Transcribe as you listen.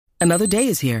Another day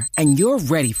is here, and you're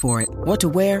ready for it. What to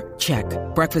wear? Check.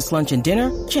 Breakfast, lunch, and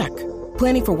dinner? Check.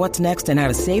 Planning for what's next and how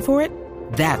to save for it?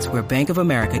 That's where Bank of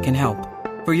America can help.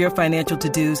 For your financial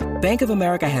to-dos, Bank of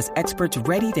America has experts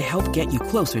ready to help get you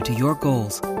closer to your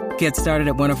goals. Get started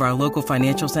at one of our local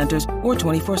financial centers or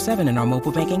 24/7 in our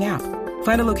mobile banking app.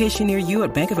 Find a location near you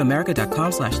at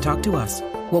bankofamerica.com/talktous.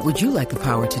 What would you like the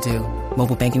power to do?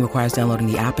 Mobile banking requires downloading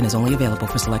the app and is only available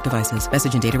for select devices.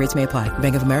 Message and data rates may apply.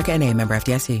 Bank of America N.A., member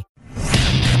FDIC.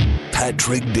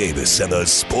 Patrick Davis and the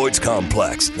Sports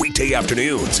Complex. Weekday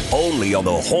afternoons, only on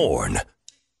the Horn.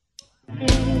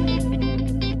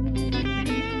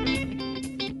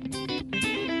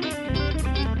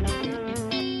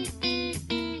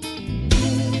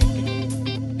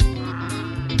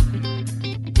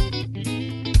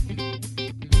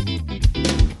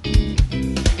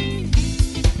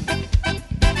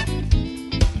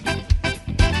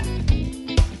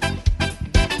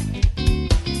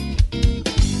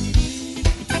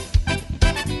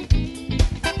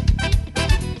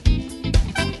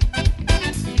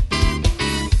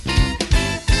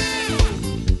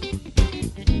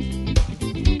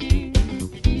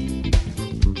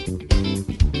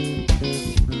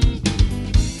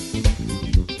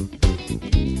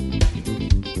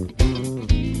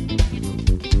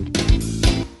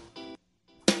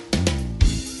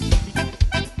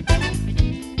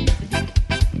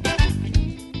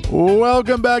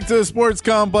 Welcome back to the Sports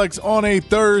Complex on a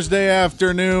Thursday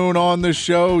afternoon. On the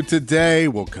show today,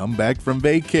 we'll come back from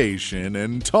vacation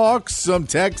and talk some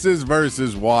Texas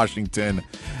versus Washington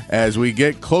as we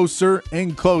get closer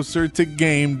and closer to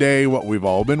game day, what we've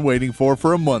all been waiting for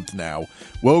a month now.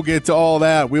 We'll get to all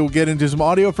that. We'll get into some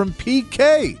audio from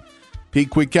PK. Pete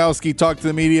Kwiatkowski talked to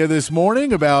the media this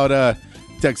morning about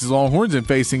Texas Longhorns and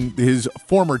facing his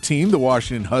former team, the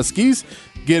Washington Huskies.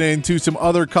 Get into some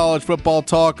other college football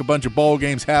talk, a bunch of bowl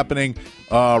games happening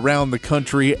around the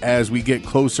country as we get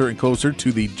closer and closer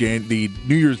to the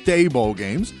New Year's Day bowl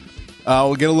games.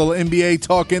 We'll get a little NBA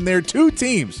talk in there. Two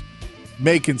teams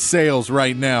making sales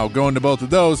right now, going to both of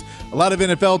those. A lot of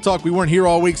NFL talk. We weren't here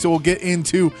all week, so we'll get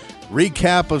into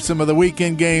recap of some of the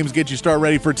weekend games, get you start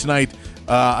ready for tonight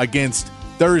against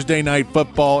Thursday night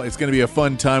football. It's going to be a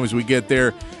fun time as we get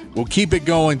there. We'll keep it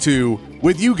going, too,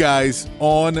 with you guys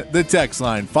on the text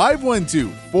line.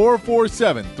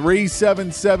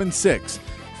 512-447-3776.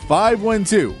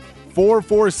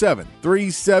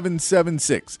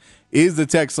 512-447-3776 is the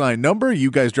text line number.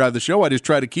 You guys drive the show. I just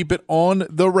try to keep it on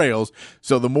the rails.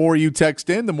 So the more you text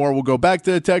in, the more we'll go back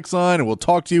to the text line and we'll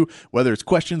talk to you, whether it's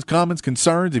questions, comments,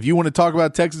 concerns. If you want to talk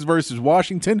about Texas versus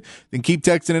Washington, then keep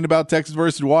texting in about Texas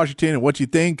versus Washington and what you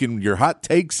think and your hot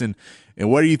takes and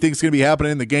what do you think is going to be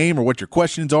happening in the game, or what your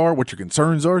questions are, what your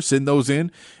concerns are. Send those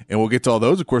in, and we'll get to all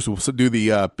those. Of course, we'll do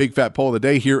the big fat poll of the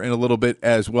day here in a little bit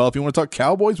as well. If you want to talk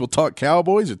Cowboys, we'll talk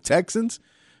Cowboys or Texans.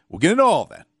 We'll get into all of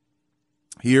that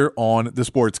here on the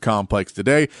Sports Complex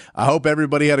today. I hope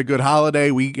everybody had a good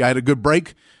holiday. We had a good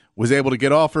break, was able to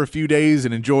get off for a few days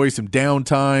and enjoy some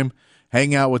downtime,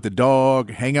 hang out with the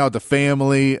dog, hang out with the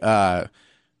family,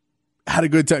 had a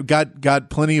good time. Got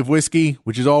plenty of whiskey,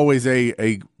 which is always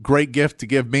a great gift to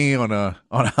give me on a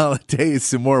holiday.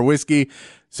 Some more whiskey,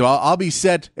 so I'll be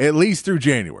set at least through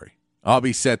January. I'll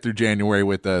be set through January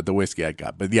with the whiskey I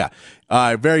got. But yeah,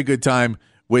 very good time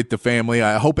with the family.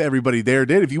 I hope everybody there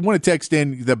did. If you want to text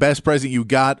in the best present you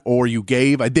got or you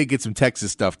gave, I did get some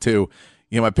Texas stuff too.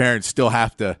 You know, my parents still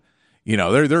have to. You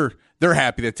know, they're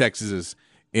happy that Texas is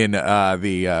in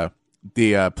the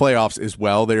playoffs as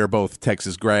well. They are both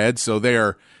Texas grads, so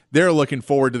they're looking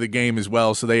forward to the game as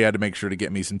well. So they had to make sure to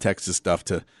get me some Texas stuff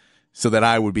so that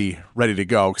I would be ready to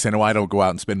go, because I know I don't go out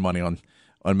and spend money on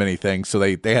many things. So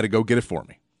they had to go get it for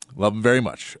me. Love them very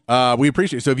much. We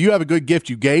appreciate it. So if you have a good gift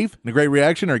you gave and a great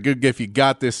reaction, or a good gift you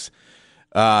got this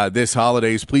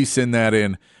holidays, please send that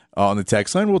in on the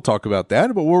text line. We'll talk about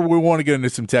that, but we want to get into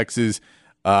some Texas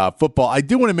football. I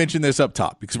do want to mention this up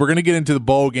top because we're going to get into the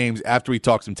bowl games after we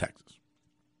talk some Texas.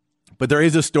 But there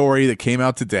is a story that came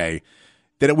out today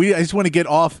that I just want to get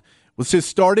off. Let's just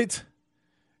start it.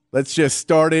 Let's just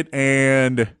start it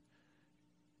and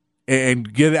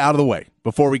get it out of the way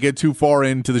before we get too far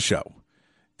into the show.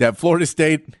 That Florida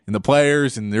State and the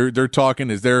players, and they're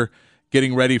talking as they're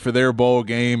getting ready for their bowl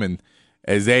game, and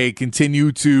as they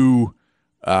continue to,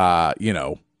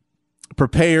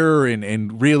 prepare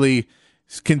and really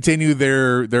continue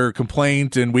their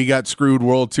complaint. And we got screwed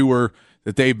world tour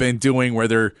that they've been doing, where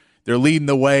they're leading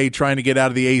the way, trying to get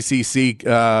out of the ACC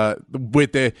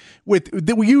with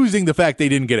using the fact they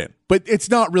didn't get in. But it's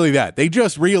not really that. They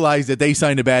just realized that they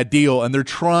signed a bad deal, and they're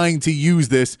trying to use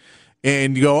this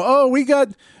and go, oh, we got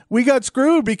we got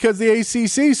screwed because the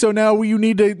ACC, so now you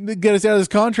need to get us out of this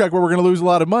contract where we're going to lose a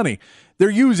lot of money. They're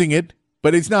using it,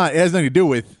 but it has nothing to do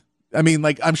with,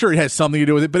 I'm sure it has something to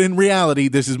do with it, but in reality,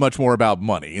 this is much more about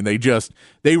money, and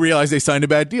they realize they signed a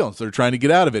bad deal, so they're trying to get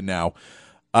out of it now.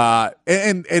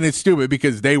 And it's stupid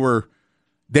because they were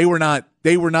not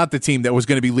the team that was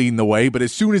going to be leading the way, but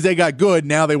as soon as they got good,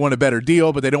 now they want a better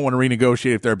deal, but they don't want to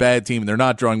renegotiate if they're a bad team and they're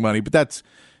not drawing money, but that's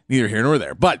neither here nor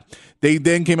there. But they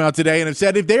then came out today and have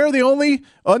said if they're the only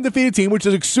undefeated team, which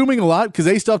is assuming a lot because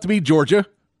they still have to beat Georgia,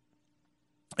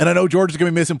 and I know Georgia's going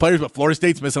to be missing players, but Florida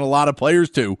State's missing a lot of players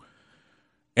too.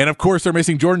 And, of course, they're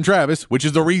missing Jordan Travis, which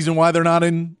is the reason why they're not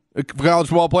in a college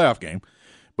football playoff game.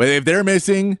 But if they're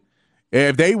missing,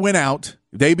 if they win out,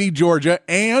 if they beat Georgia,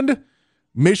 and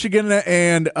Michigan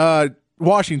and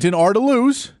Washington are to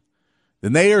lose,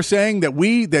 then they are saying that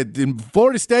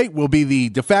Florida State will be the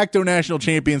de facto national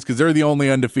champions because they're the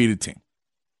only undefeated team.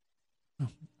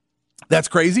 That's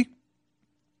crazy.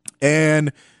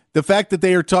 And the fact that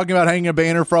they are talking about hanging a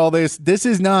banner for all this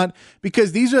is not,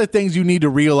 because these are the things you need to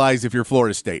realize if you're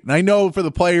Florida State. And I know for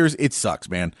the players, it sucks,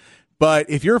 man. But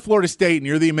if you're Florida State and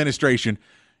you're the administration,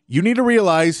 you need to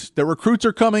realize that recruits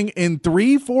are coming in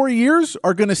 3-4 years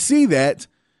are going to see that,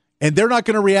 and they're not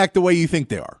going to react the way you think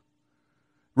they are.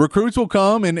 Recruits will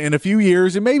come in a few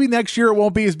years, and maybe next year it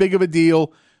won't be as big of a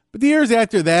deal. But the years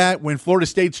after that, when Florida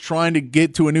State's trying to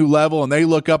get to a new level and they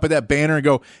look up at that banner and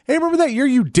go, hey, remember that year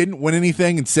you didn't win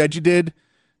anything and said you did?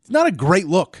 It's not a great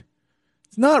look.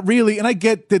 It's not really. And I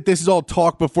get that this is all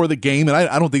talk before the game, and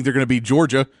I don't think they're going to beat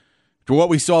Georgia. For what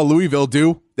we saw Louisville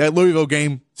do, that Louisville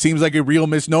game seems like a real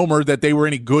misnomer that they were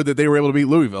any good, that they were able to beat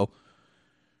Louisville.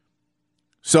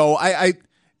 So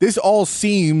this all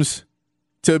seems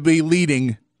to be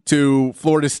leading to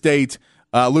Florida State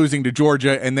losing to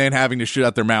Georgia and then having to shut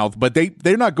out their mouth. But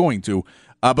they're not going to.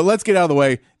 But let's get out of the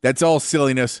way. That's all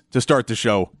silliness to start the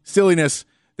show. Silliness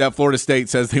that Florida State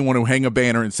says they want to hang a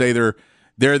banner and say they're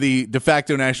the de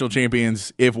facto national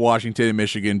champions if Washington and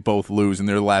Michigan both lose and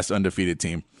they're the last undefeated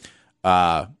team.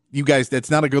 You guys, that's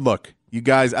not a good look. You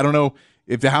guys, I don't know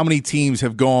how many teams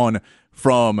have gone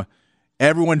from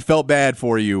everyone felt bad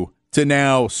for you to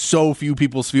now so few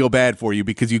people feel bad for you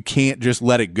because you can't just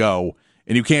let it go.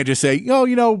 And you can't just say,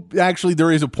 actually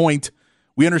there is a point.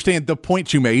 We understand the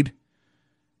point you made.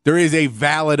 There is a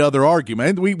valid other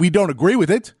argument. We don't agree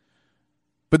with it,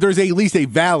 but there's at least a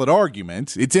valid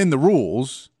argument. It's in the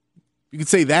rules. You could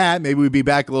say that. Maybe we'd be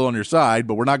back a little on your side,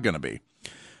 but we're not going to be.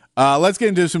 Let's get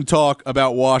into some talk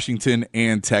about Washington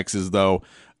and Texas, though.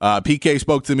 PK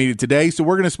spoke to the media today, so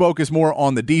we're going to focus more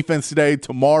on the defense today.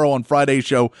 Tomorrow on Friday's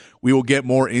show, we will get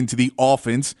more into the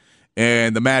offense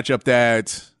and the matchup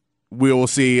that we will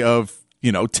see of,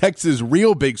 Texas'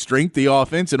 real big strength, the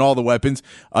offense and all the weapons,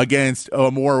 against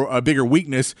a bigger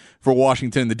weakness for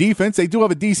Washington, the defense. They do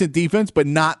have a decent defense, but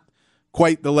not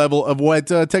quite the level of what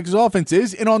Texas offense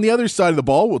is. And on the other side of the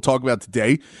ball, we'll talk about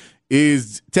today,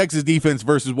 is Texas defense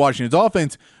versus Washington's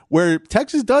offense, where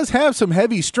Texas does have some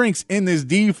heavy strengths in this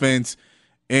defense.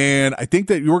 And I think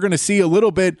that you're going to see a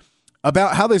little bit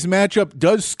about how this matchup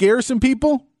does scare some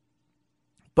people,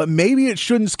 but maybe it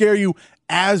shouldn't scare you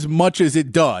as much as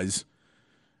it does.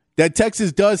 That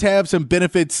Texas does have some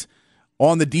benefits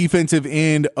on the defensive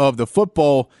end of the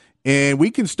football, and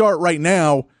we can start right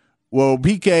now. Well,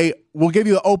 PK, we'll give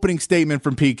you the opening statement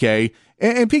from PK.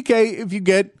 And PK, if you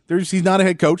get, he's not a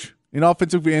head coach, an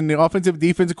offensive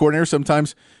defensive coordinator,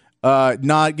 sometimes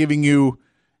not giving you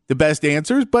the best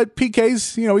answers. But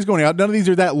PK's, he's going out. None of these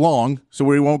are that long, so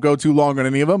we won't go too long on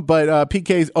any of them. But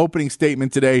PK's opening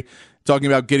statement today, talking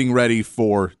about getting ready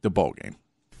for the bowl game.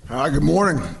 Hi, good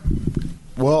morning.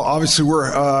 Well, obviously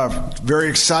we're very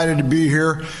excited to be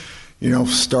here.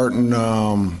 Starting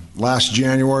last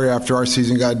January after our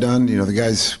season got done, the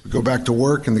guys go back to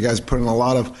work, and the guys put in a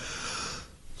lot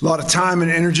of time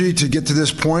and energy to get to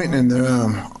this point, and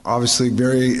they're obviously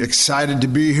very excited to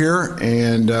be here,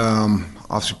 and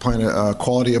obviously playing a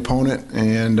quality opponent,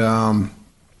 and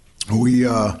who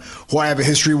I have a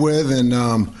history with,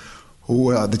 and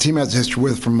who the team has a history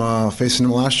with from facing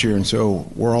them last year, and so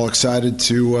we're all excited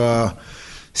to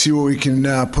see what we can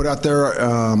put out there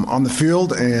on the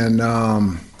field,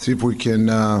 and see if we can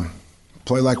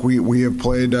play like we have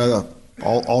played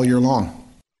all year long.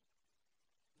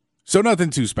 So nothing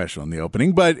too special in the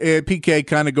opening, but PK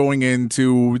kind of going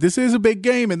into, this is a big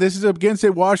game, and this is against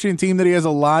a Washington team that he has a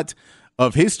lot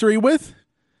of history with.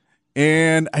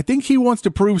 And I think he wants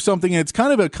to prove something, and it's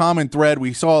kind of a common thread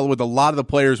we saw with a lot of the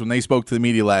players when they spoke to the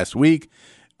media last week,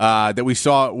 that we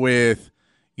saw it with,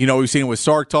 we've seen it with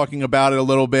Sark talking about it a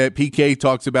little bit. PK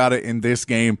talks about it in this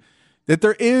game, that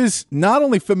there is not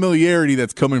only familiarity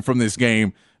that's coming from this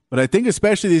game, But I think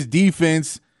especially this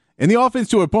defense and the offense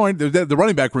to a point, the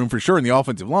running back room for sure and the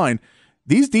offensive line,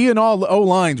 these D and O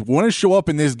lines want to show up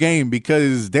in this game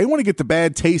because they want to get the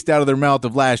bad taste out of their mouth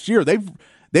of last year. They've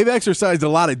exercised a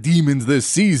lot of demons this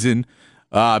season,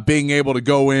 being able to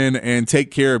go in and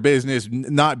take care of business,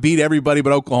 not beat everybody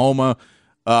but Oklahoma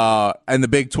and the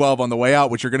Big 12 on the way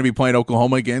out, which you're going to be playing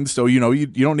Oklahoma again. So, you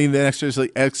don't need to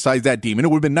necessarily exercise that demon. It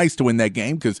would have been nice to win that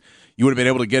game because you would have been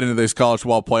able to get into this college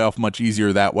football playoff much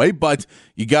easier that way. But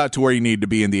you got to where you need to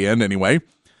be in the end anyway.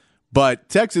 But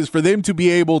Texas, for them to be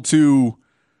able to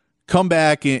come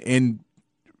back and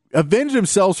avenge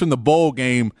themselves from the bowl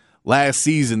game last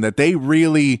season, that they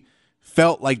really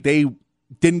felt like they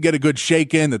didn't get a good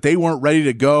shake-in, that they weren't ready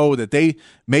to go, that they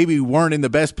maybe weren't in the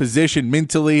best position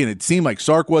mentally, and it seemed like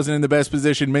Sark wasn't in the best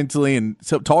position mentally, and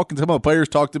some of the players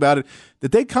talked about it,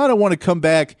 that they kind of want to come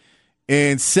back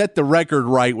and set the record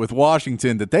right with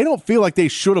Washington, that they don't feel like they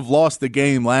should have lost the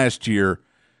game last year,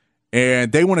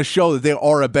 and they want to show that they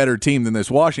are a better team than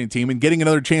this Washington team, and getting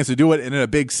another chance to do it in a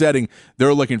big setting,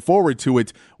 they're looking forward to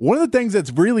it. One of the things that's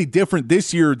really different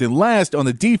this year than last on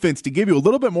the defense, to give you a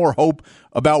little bit more hope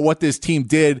about what this team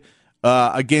did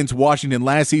against Washington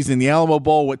last season in the Alamo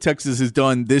Bowl, what Texas has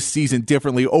done this season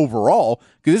differently overall,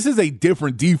 because this is a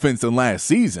different defense than last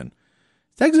season.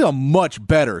 Texas is a much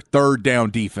better third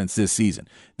down defense this season.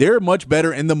 They're much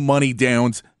better in the money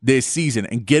downs this season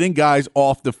and getting guys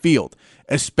off the field,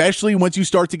 especially once you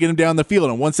start to get them down the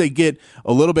field and once they get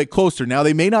a little bit closer. Now,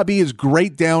 they may not be as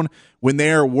great down when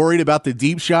they're worried about the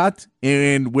deep shot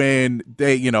and when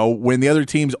when the other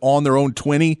team's on their own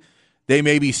 20, they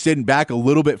may be sitting back a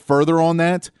little bit further on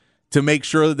that to make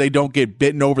sure that they don't get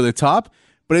bitten over the top.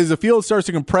 But as the field starts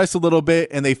to compress a little bit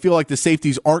and they feel like the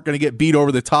safeties aren't going to get beat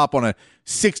over the top on a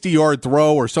 60-yard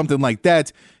throw or something like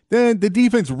that, then the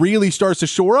defense really starts to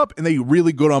shore up and they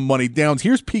really good on money downs.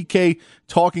 Here's PK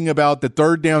talking about the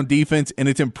third down defense and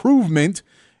its improvement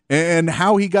and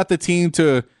how he got the team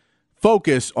to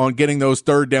focus on getting those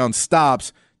third down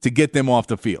stops to get them off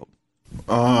the field.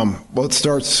 Well, it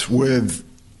starts with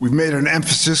we've made an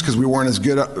emphasis because we weren't as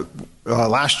good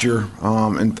last year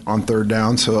on third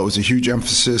down, so it was a huge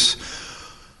emphasis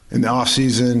in the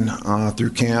offseason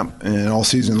through camp and all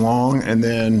season long. And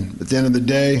then at the end of the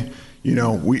day,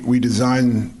 we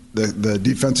design the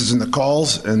defenses and the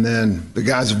calls, and then the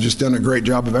guys have just done a great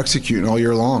job of executing all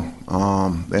year long.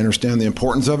 They understand the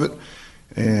importance of it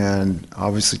and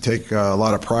obviously take a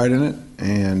lot of pride in it,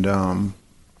 and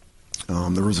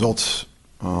the results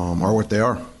are what they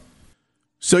are.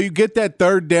 So you get that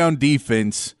third down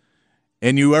defense,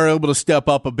 and you are able to step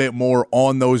up a bit more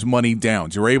on those money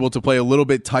downs. You're able to play a little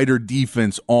bit tighter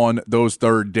defense on those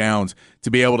third downs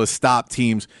to be able to stop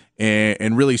teams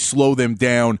and really slow them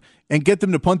down and get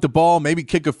them to punt the ball, maybe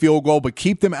kick a field goal, but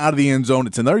keep them out of the end zone.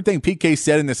 It's another thing PK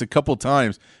said in this a couple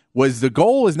times, was the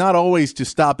goal is not always to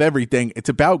stop everything. It's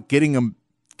about getting them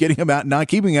out, not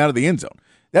keeping out of the end zone.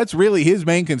 That's really his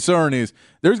main concern. Is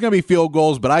there's going to be field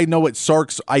goals, but I know what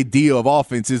Sark's idea of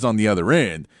offense is on the other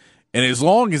end. And as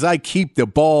long as I keep the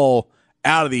ball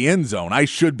out of the end zone, I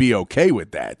should be okay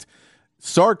with that.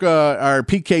 Sark, our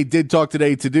PK did talk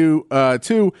today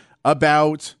too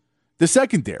about the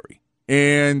secondary,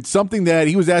 and something that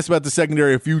he was asked about the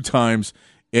secondary a few times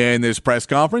in this press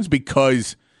conference,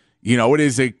 because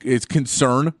it's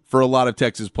concern for a lot of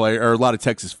Texas a lot of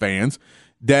Texas fans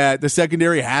that the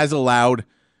secondary has allowed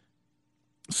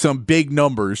some big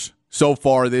numbers so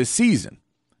far this season.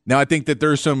 Now, I think that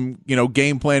there's some,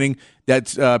 game planning that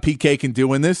PK can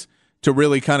do in this to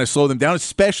really kind of slow them down,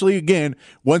 especially, again,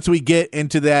 once we get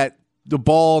into the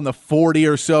ball in the 40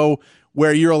 or so,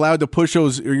 where you're allowed to push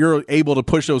those, or you're able to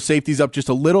push those safeties up just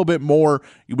a little bit more,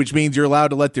 which means you're allowed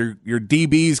to let your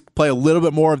DBs play a little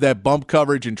bit more of that bump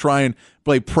coverage and try and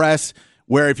play press,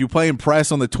 where if you play in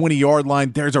press on the 20-yard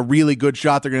line, there's a really good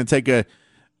shot they're going to take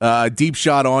a deep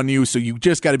shot on you. So you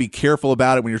just got to be careful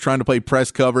about it when you're trying to play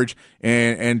press coverage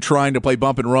and trying to play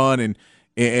bump and run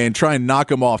and try and knock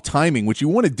them off timing, which you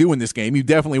want to do in this game. You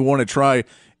definitely want to try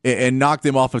and knock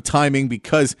them off of timing,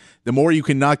 because the more you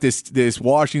can knock this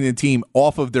Washington team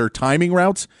off of their timing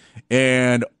routes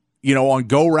and on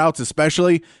go routes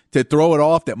especially, to throw it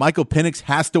off, that Michael Penix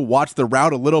has to watch the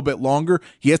route a little bit longer.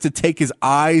 He has to take his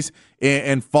eyes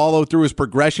and follow through his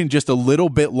progression just a little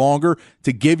bit longer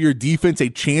to give your defense a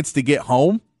chance to get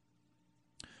home.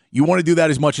 You want to do that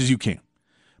as much as you can.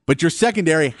 But your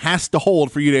secondary has to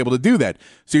hold for you to be able to do that.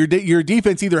 So your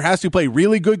defense either has to play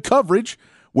really good coverage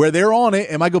where they're on it,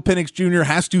 and Michael Penix Jr.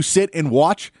 has to sit and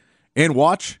watch and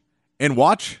watch and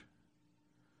watch,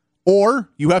 Or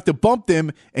you have to bump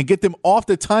them and get them off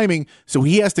the timing so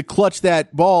he has to clutch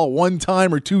that ball one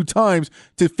time or two times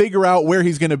to figure out where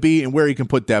he's going to be and where he can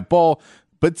put that ball.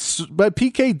 But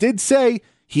PK did say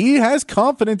he has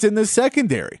confidence in this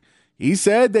secondary. He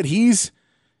said that he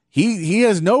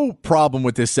has no problem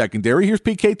with this secondary. Here's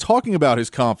PK talking about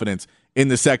his confidence in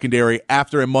the secondary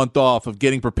after a month off of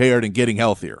getting prepared and getting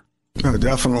healthier. Oh,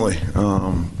 definitely.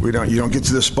 You don't get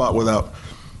to this spot without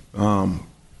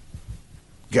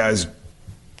guys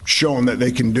showing that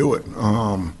they can do it.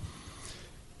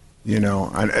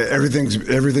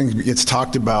 Everything gets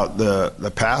talked about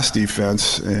the pass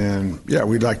defense, and yeah,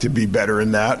 we'd like to be better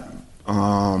in that.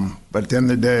 But at the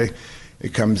end of the day,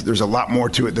 there's a lot more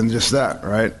to it than just that,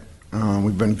 right?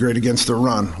 We've been great against the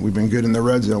run. We've been good in the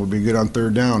red zone. We've been good on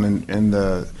third down, and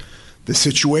the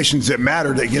situations that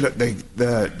matter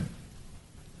that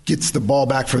gets the ball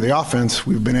back for the offense,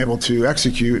 we've been able to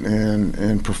execute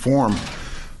and perform.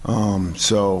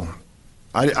 So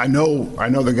I know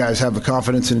the guys have the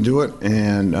confidence to do it,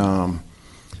 and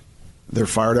they're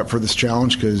fired up for this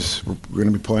challenge because we're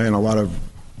going to be playing a lot of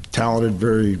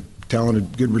very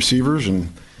talented, good receivers, and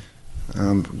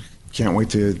can't wait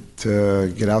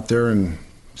to get out there and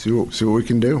see what we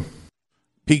can do.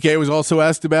 PK was also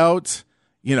asked about,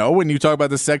 when you talk about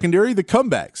the secondary, the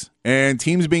comebacks and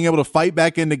teams being able to fight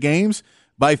back into games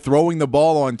by throwing the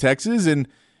ball on Texas. And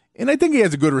I think he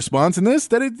has a good response in this,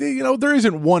 that there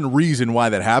isn't one reason why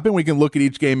that happened. We can look at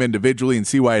each game individually and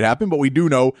see why it happened, but we do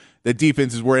know that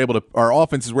our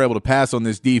offenses were able to pass on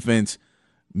this defense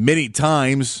many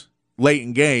times late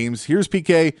in games. Here's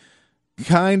PK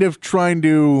kind of trying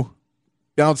to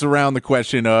bounce around the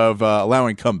question of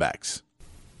allowing comebacks.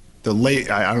 I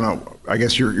don't know, I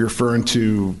guess you're referring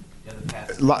to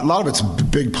a lot of it's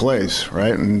big plays,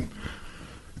 right? And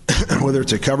whether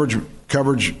it's a coverage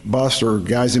bust or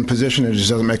guys in position, it just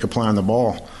doesn't make a play on the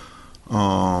ball.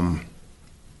 And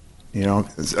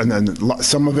then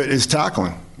some of it is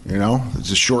tackling.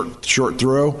 It's a short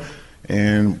throw,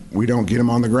 and we don't get him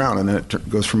on the ground, and then it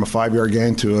goes from a 5-yard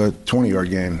gain to a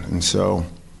 20-yard gain. And so,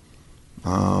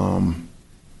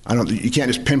 you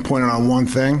can't just pinpoint it on one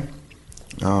thing.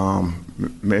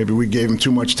 Maybe we gave him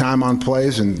too much time on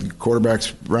plays, and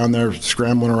quarterbacks around there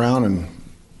scrambling around and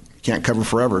can't cover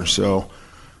forever. So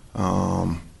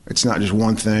it's not just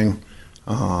one thing.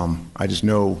 I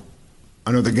know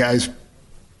the guys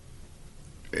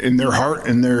in their heart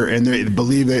and they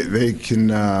believe they can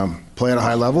play at a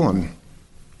high level, and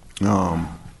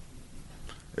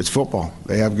it's football.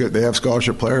 They have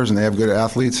scholarship players and they have good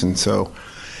athletes, and so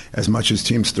as much as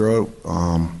teams throw,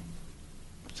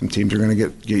 some teams are going to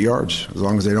get yards. As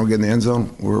long as they don't get in the end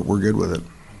zone, we're good with it.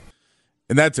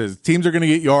 And that's it. Teams are going to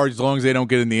get yards as long as they don't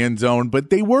get in the end zone. But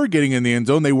they were getting in the end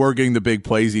zone. They were getting the big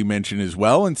plays he mentioned as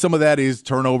well. And some of that is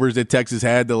turnovers that Texas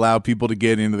had to allow people to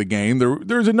get into the game.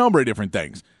 There's a number of different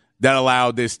things that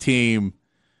allowed this team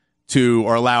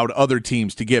or allowed other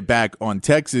teams to get back on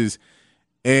Texas.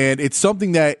 And it's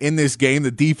something that in this game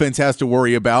the defense has to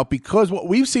worry about, because what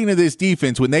we've seen of this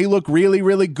defense when they look really,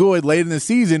 really good late in the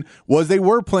season was they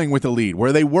were playing with a lead,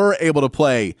 where they were able to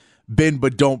play bend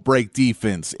but don't break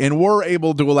defense and were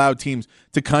able to allow teams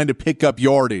to kind of pick up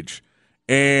yardage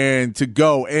and to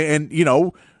go. And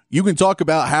you can talk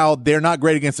about how they're not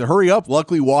great against the hurry up.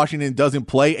 Luckily, Washington doesn't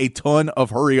play a ton of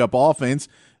hurry up offense.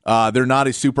 They're not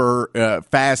a super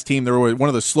fast team. They're one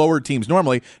of the slower teams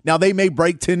normally. Now, they may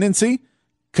break tendency,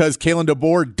 because Kalen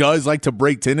DeBoer does like to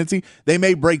break tendency. They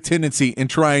may break tendency and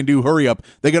try and do hurry up.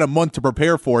 They got a month to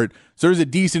prepare for it. So there's a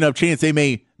decent enough chance they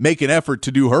may make an effort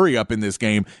to do hurry up in this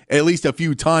game at least a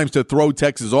few times to throw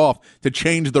Texas off, to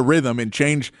change the rhythm and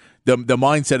change the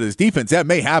mindset of this defense. That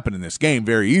may happen in this game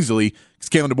very easily, because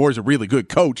Kalen DeBoer is a really good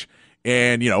coach,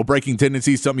 and breaking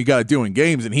tendency is something you got to do in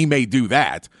games, and he may do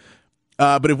that.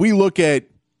 But if we look at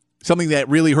something that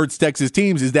really hurts Texas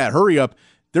teams, is that hurry up.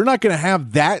 They're not going to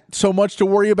have that so much to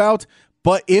worry about.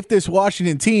 But if this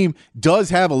Washington team does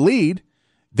have a lead,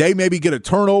 they maybe get a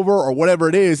turnover or whatever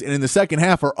it is, and in the second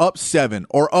half are up 7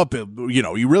 or up,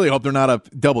 you really hope they're not up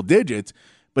double digits.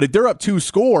 But if they're up 2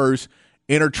 scores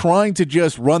and are trying to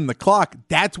just run the clock,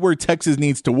 that's where Texas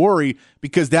needs to worry,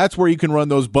 because that's where you can run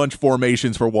those bunch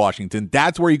formations for Washington.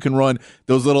 That's where you can run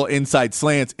those little inside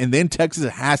slants, and then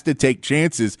Texas has to take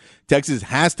chances. Texas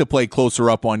has to play closer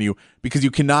up on you, because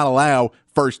you cannot allow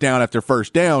first down after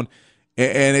first down.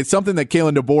 And it's something that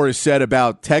Kalen DeBoer has said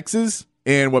about Texas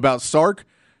and about Sark,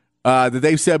 that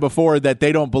they've said before, that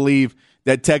they don't believe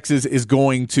that Texas is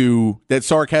going to, that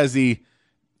Sark has the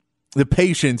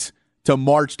patience to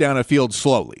march down a field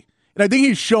slowly. And I think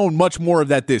he's shown much more of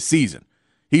that this season.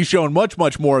 He's shown much,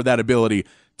 much more of that ability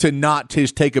to not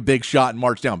just take a big shot and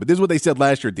march down. But this is what they said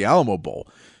last year at the Alamo Bowl.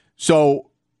 So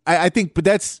I think, but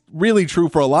that's really true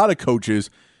for a lot of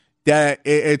coaches, that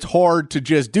it's hard to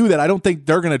just do that. I don't think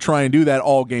they're going to try and do that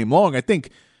all game long. I think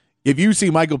if you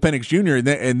see Michael Penix Jr.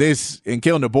 and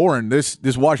Kalen DeBoer and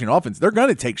this Washington offense, they're going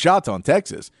to take shots on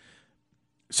Texas.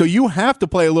 So you have to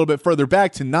play a little bit further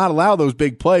back to not allow those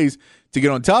big plays to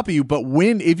get on top of you. But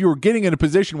if you're getting in a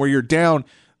position where you're down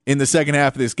in the second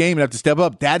half of this game and have to step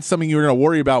up, that's something you're going to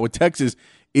worry about with Texas.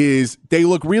 Is they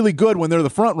look really good when they're the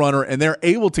front runner and they're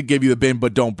able to give you the bend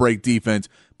but don't break defense.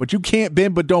 But you can't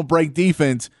bend but don't break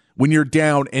defense when you're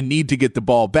down and need to get the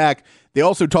ball back. They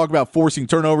also talk about forcing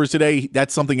turnovers today.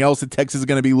 That's something else that Texas is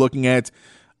going to be looking at.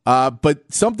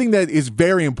 But something that is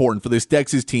very important for this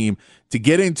Texas team to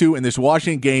get into in this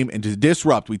Washington game and to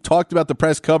disrupt. We talked about the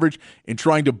press coverage and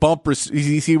trying to bump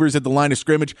receivers at the line of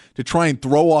scrimmage to try and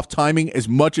throw off timing as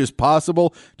much as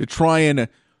possible, to try and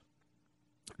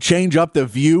change up the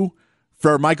view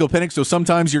for Michael Penix. So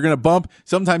sometimes you're going to bump,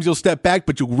 sometimes you'll step back,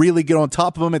 but you'll really get on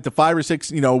top of him at the 5 or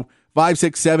 6, 5,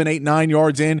 6, 7, 8, 9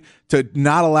 yards in to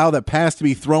not allow that pass to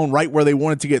be thrown right where they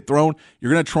want it to get thrown.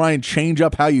 You're going to try and change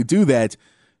up how you do that.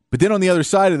 But then on the other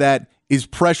side of that is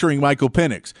pressuring Michael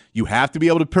Penix. You have to be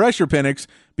able to pressure Penix,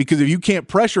 because if you can't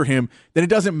pressure him, then it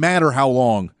doesn't matter how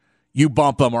long you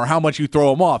bump him or how much you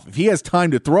throw him off. If he has time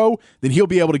to throw, then he'll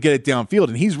be able to get it downfield,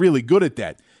 and he's really good at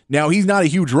that. Now, he's not a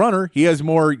huge runner. He has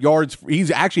more yards. He's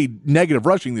actually negative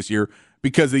rushing this year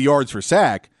because of the yards for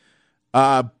sack.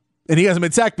 And he hasn't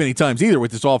been sacked many times either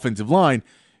with this offensive line.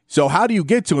 So how do you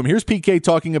get to him? Here's PK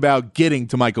talking about getting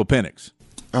to Michael Penix.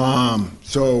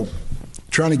 So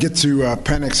trying to get to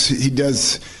Penix, he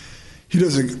does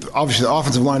obviously the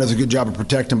offensive line does a good job of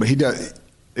protecting, but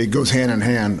it goes hand in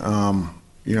hand.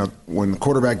 When the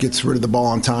quarterback gets rid of the ball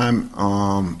on time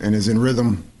and is in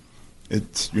rhythm,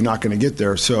 you're not going to get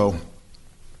there. So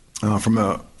from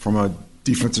a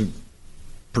defensive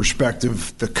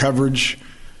perspective, the coverage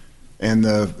and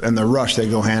the rush, they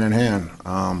go hand in hand.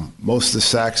 Most of the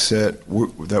sacks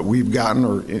that we've gotten,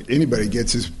 or anybody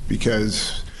gets, is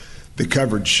because the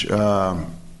coverage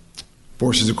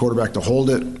forces the quarterback to hold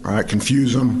it, right,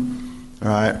 confuse them,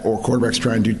 right, or quarterbacks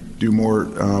try and do more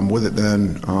with it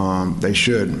than they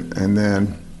should. And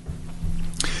then,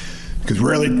 because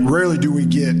rarely do we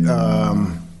get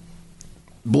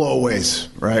blowaways,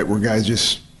 right, where guys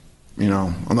just,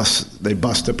 unless they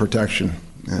bust the protection.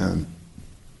 And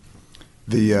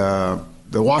the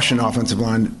Washington offensive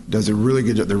line does a really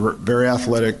good job. They're very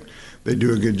athletic. They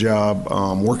do a good job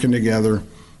working together.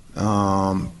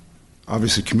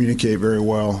 Obviously communicate very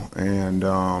well, and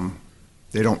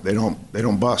they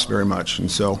don't bust very much.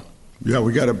 And so, yeah,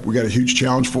 we got a huge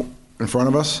challenge in front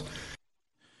of us.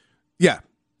 Yeah,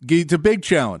 it's a big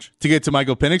challenge to get to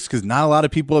Michael Penix because not a lot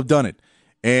of people have done it,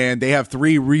 and they have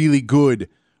 3 really good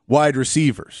wide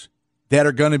receivers that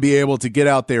are going to be able to get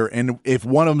out there, and if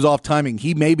one of them's off timing,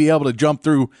 he may be able to jump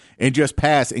through and just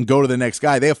pass and go to the next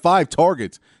guy. They have 5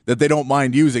 targets that they don't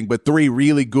mind using, but 3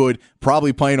 really good,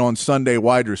 probably playing on Sunday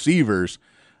wide receivers.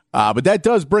 But that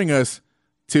does bring us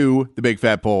to the Big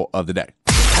Fat Poll of the day.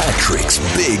 Patrick's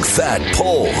Big Fat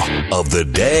Poll of the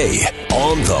day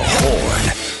on the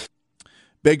Horn.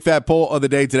 Big Fat Poll of the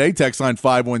day today, text line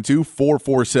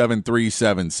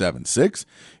 512-447-3776.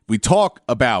 We talk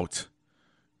about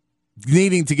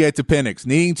needing to get to Penix,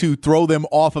 needing to throw them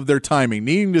off of their timing,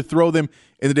 needing to throw them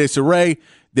in the disarray.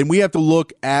 Then we have to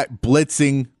look at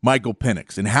blitzing Michael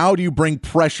Penix. And how do you bring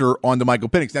pressure onto Michael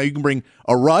Penix? Now, you can bring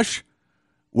a rush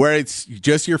where it's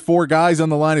just your 4 guys on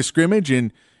the line of scrimmage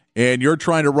and you're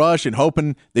trying to rush and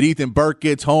hoping that Ethan Burke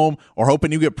gets home, or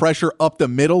hoping you get pressure up the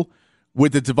middle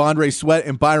with the Devondre Sweat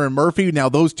and Byron Murphy. Now,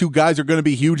 those 2 guys are going to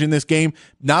be huge in this game,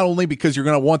 not only because you're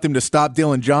going to want them to stop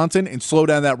Dylan Johnson and slow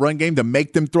down that run game to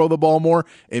make them throw the ball more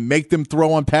and make them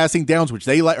throw on passing downs, which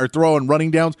they like, or throw on running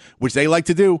downs, which they like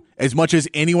to do as much as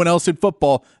anyone else in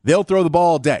football. They'll throw the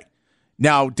ball all day.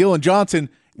 Now, Dylan Johnson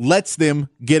lets them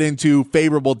get into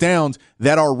favorable downs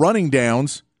that are running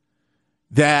downs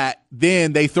that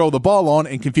then they throw the ball on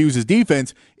and confuse his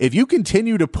defense. If you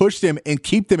continue to push them and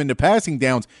keep them into passing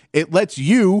downs, it lets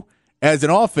you, as an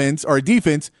offense or a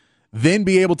defense, then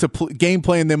be able to game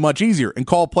plan them much easier and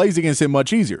call plays against him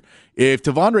much easier. If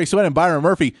Devondre Sweat and Byron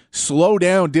Murphy slow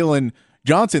down Dylan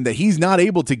Johnson, that he's not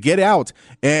able to get out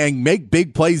and make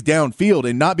big plays downfield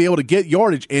and not be able to get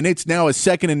yardage, and it's now a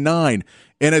 2nd and 9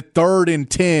 and a 3rd and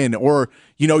 10, or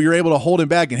you're able to hold him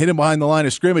back and hit him behind the line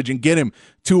of scrimmage and get him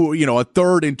to a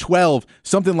 3rd and 12,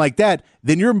 something like that,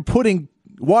 then you're putting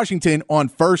Washington on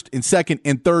 1st and 2nd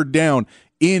and 3rd down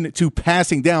into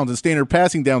passing downs and standard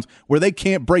passing downs where they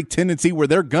can't break tendency, where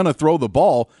they're going to throw the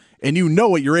ball. And you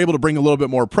know it, you're able to bring a little bit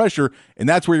more pressure, and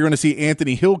that's where you're going to see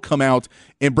Anthony Hill come out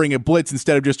and bring a blitz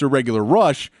instead of just a regular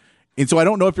rush. And so I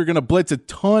don't know if you're going to blitz a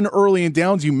ton early in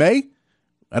downs. You may.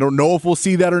 I don't know if we'll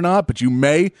see that or not, but you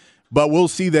may. But we'll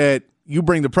see that you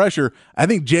bring the pressure. I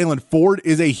think Jaylan Ford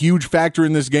is a huge factor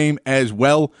in this game as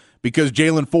well, because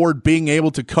Jaylan Ford being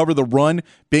able to cover the run,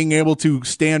 being able to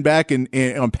stand back and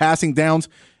on passing downs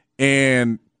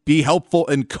and be helpful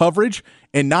in coverage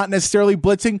and not necessarily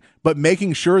blitzing, but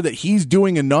making sure that he's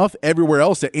doing enough everywhere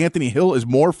else that Anthony Hill is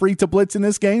more free to blitz in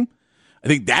this game. I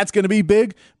think that's going to be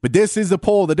big, but this is the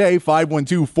poll of the day,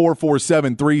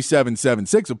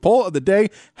 512-447-3776. A poll of the day,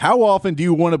 how often do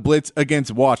you want to blitz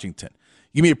against Washington?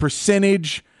 Give me a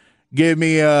percentage. Give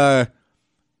me do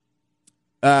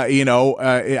you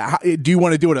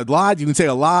want to do it a lot? You can say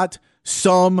a lot,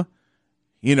 some,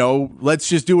 let's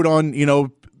just do it on,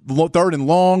 third and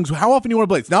longs. How often do you want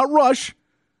to blitz? Not rush.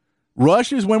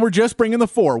 Rush is when we're just bringing the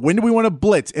 4. When do we want to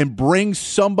blitz and bring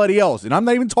somebody else? And I'm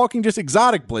not even talking just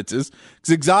exotic blitzes, because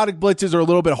exotic blitzes are a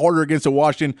little bit harder against a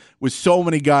Washington with so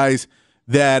many guys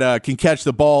that can catch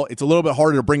the ball. It's a little bit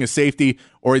harder to bring a safety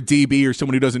or a DB or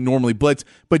someone who doesn't normally blitz.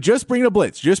 But just bringing a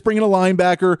blitz, just bringing a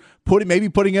linebacker, maybe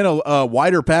putting in a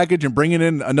wider package and bringing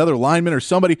in another lineman or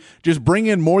somebody, just bring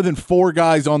in more than 4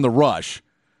 guys on the rush.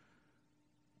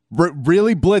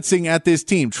 Really blitzing at this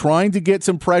team, trying to get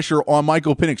some pressure on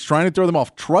Michael Penix, trying to throw them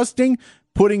off, trusting,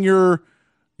 putting your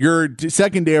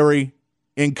secondary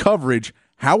in coverage.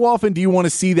 How often do you want to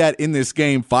see that in this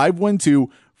game?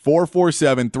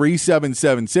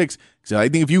 512-447-3776. So I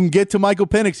think if you can get to Michael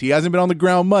Penix, he hasn't been on the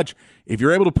ground much. If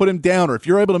you're able to put him down, or if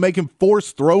you're able to make him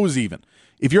force throws even,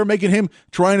 if you're making him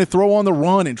trying to throw on the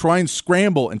run and try and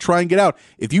scramble and try and get out,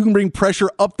 if you can bring pressure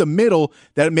up the middle,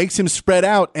 that makes him spread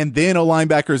out, and then a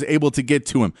linebacker is able to get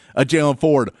to him, a Jaylan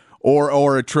Ford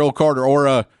or a Trill Carter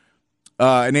or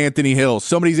an Anthony Hill.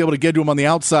 Somebody's able to get to him on the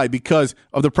outside because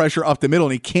of the pressure up the middle,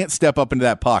 and he can't step up into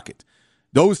that pocket.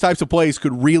 Those types of plays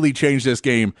could really change this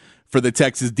game for the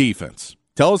Texas defense.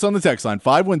 Tell us on the text line,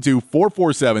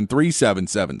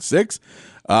 512-447-3776.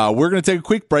 We're going to take a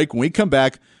quick break. When we come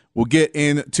back, we'll get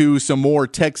into some more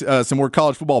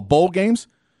college football bowl games.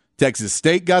 Texas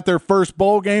State got their first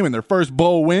bowl game and their first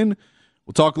bowl win.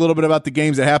 We'll talk a little bit about the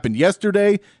games that happened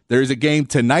yesterday. There's a game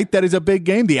tonight that is a big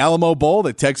game, the Alamo Bowl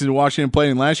that Texas and Washington played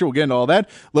in last year. We'll get into all that.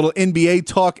 A little NBA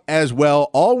talk as well,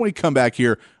 all when we come back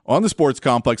here on the Sports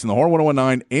Complex in the Horn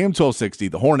 1019, AM 1260,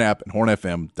 the Horn app, and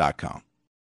hornfm.com.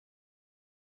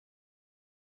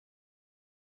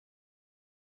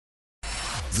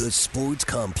 The Sports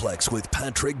Complex with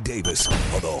Patrick Davis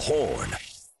on the Horn.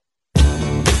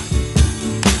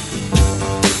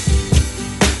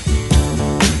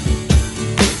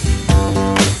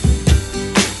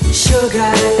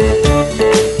 Sugar,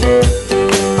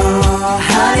 oh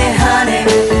honey, honey,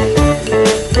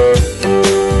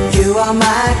 you are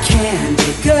my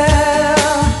candy girl,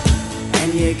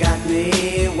 and you got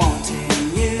me wanting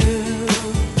you,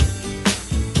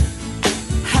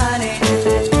 honey.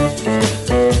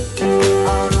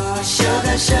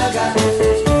 Sugar,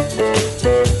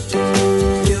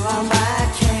 you are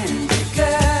my candy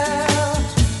girl,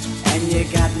 and you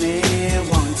got me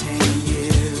wanting you.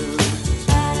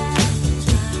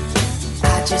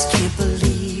 I just can't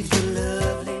believe the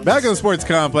lovely. Back in the Sports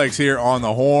Complex here on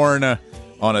the Horn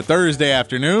on a Thursday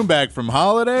afternoon, back from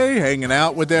holiday, hanging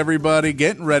out with everybody,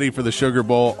 getting ready for the Sugar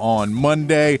Bowl on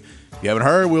Monday. If you haven't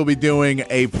heard, we'll be doing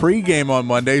a pregame on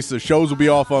Monday, so shows will be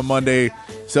off on Monday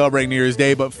celebrating New Year's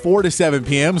Day, but 4 to 7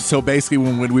 p.m. So basically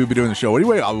when we'll be doing the show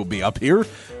anyway, I will be up here.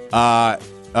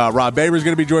 Rob Baber is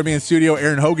going to be joining me in studio.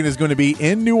 Aaron Hogan is going to be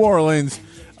in New Orleans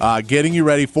getting you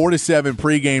ready. 4 to 7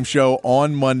 pregame show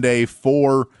on Monday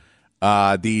for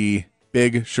the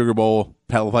big Sugar Bowl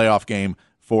playoff game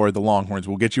for the Longhorns.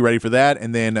 We'll get you ready for that.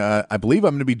 And then I believe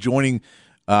I'm going to be joining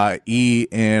E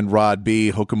and Rod B,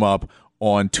 hook them up,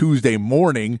 on Tuesday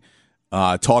morning,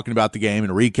 talking about the game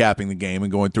and recapping the game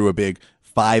and going through a big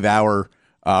 5-hour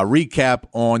recap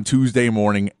on Tuesday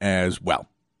morning as well.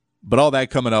 But all that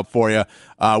coming up for you.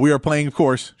 We are playing, of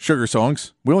course, Sugar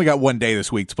songs. We only got one day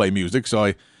this week to play music,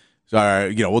 so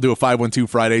we'll do a 512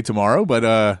 Friday tomorrow, but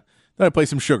then I play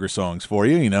some Sugar songs for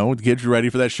you, to get you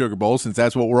ready for that Sugar Bowl, since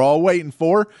that's what we're all waiting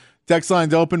for. Text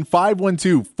line's open.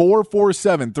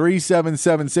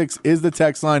 512-447-3776 is the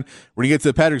text line. We're going to get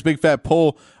to Patrick's Big Fat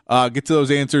Poll, get to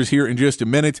those answers here in just a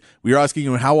minute. We are asking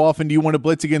you, how often do you want to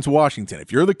blitz against Washington?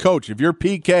 If you're the coach, if you're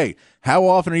PK, how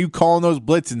often are you calling those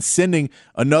blitz and sending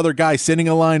another guy, sending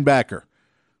a linebacker,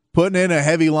 putting in a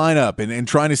heavy lineup and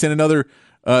trying to send another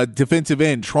defensive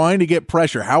end, trying to get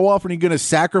pressure. How often are you going to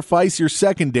sacrifice your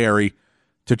secondary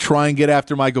to try and get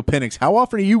after Michael Penix? How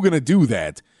often are you going to do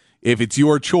that if it's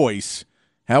your choice?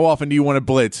 How often do you want to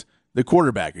blitz the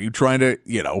quarterback? Are you trying to,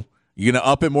 you going to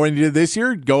up it more than you did this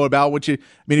year? Go about what if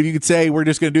you could say we're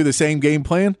just going to do the same game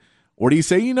plan, or do you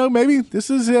say, maybe this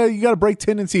is, you got to break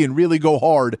tendency and really go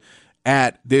hard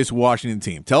at this Washington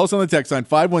team? Tell us on the text line,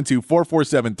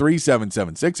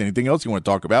 512-447-3776. Anything else you want to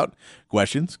talk about?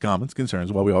 Questions, comments,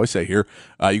 concerns, what we always say here.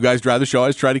 You guys drive the show. I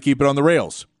always try to keep it on the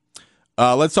rails.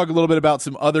 Let's talk a little bit about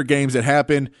some other games that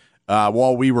happened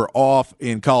while we were off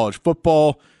in college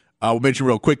football. We'll mention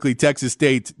real quickly, Texas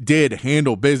State did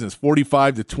handle business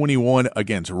 45-21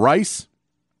 against Rice.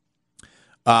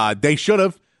 They should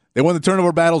have. They won the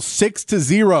turnover battle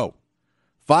 6-0.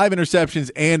 5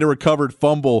 interceptions and a recovered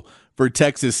fumble for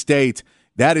Texas State.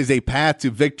 That is a path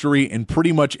to victory in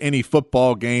pretty much any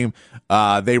football game.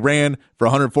 They ran for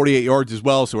 148 yards as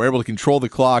well, so we're able to control the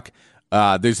clock.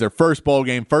 This is their first bowl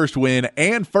game, first win,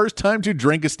 and first time to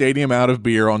drink a stadium out of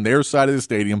beer on their side of the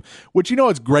stadium, which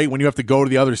it's great when you have to go to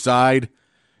the other side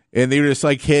and they just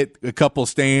hit a couple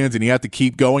stands and you have to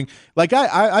keep going.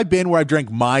 I've been where I've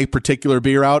drank my particular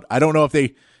beer out. I don't know if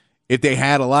they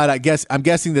had a lot. I'm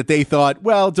guessing that they thought,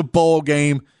 well, it's a bowl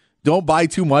game. Don't buy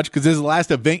too much because this is the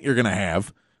last event you're going to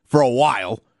have for a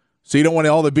while. So you don't want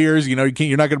all the beers, you're not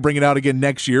going to bring it out again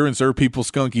next year and serve people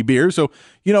skunky beer. So,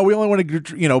 we only want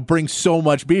to, bring so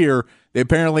much beer.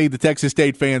 Apparently, the Texas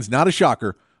State fans, not a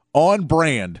shocker, on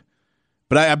brand.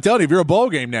 But I'm telling you, if you're a bowl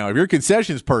game now, if you're a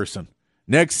concessions person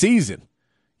next season,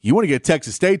 you want to get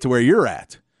Texas State to where you're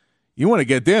at. You want to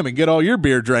get them and get all your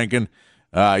beer drinking.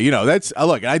 That's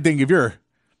look. I think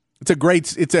it's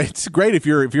great if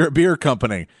you're a beer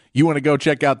company. You want to go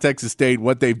check out Texas State,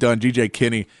 what they've done. GJ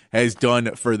Kinney has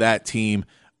done for that team.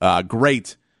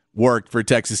 Great work for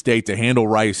Texas State to handle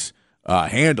Rice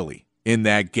handily in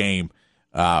that game.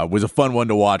 Was a fun one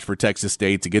to watch for Texas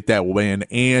State to get that win,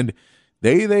 and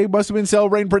they must have been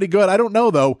celebrating pretty good. I don't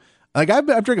know though. I've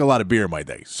drank a lot of beer in my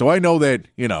day, so I know that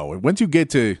once you get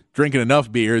to drinking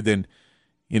enough beer, then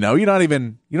you don't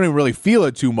even really feel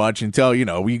it too much until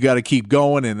you got to keep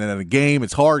going, and then in a game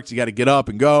it's hard because you got to get up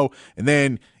and go, and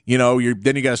then you got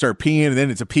to start peeing, and then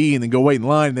it's a pee, and then go wait in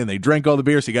line, and then they drank all the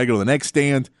beer, so you got to go to the next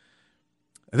stand.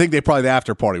 I think the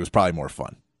after party was probably more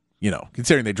fun,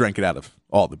 considering they drank it out of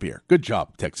all the beer. Good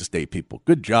job, Texas State people.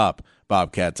 Good job,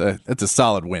 Bobcats. That's a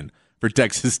solid win for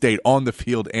Texas State on the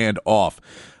field and off.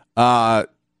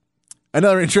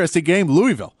 Another interesting game,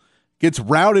 Louisville gets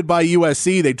routed by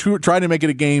USC. They tried to make it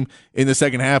a game in the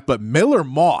second half, but Miller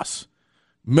Moss,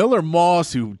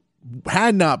 who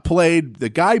had not played, the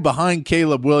guy behind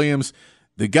Caleb Williams,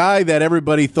 the guy that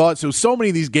everybody thought. So many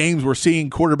of these games we're seeing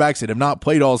quarterbacks that have not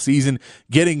played all season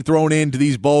getting thrown into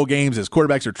these bowl games as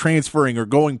quarterbacks are transferring or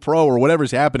going pro or whatever's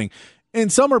happening. And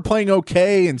some are playing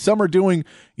okay, and some are doing,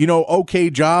 okay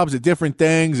jobs at different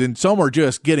things, and some are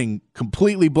just getting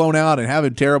completely blown out and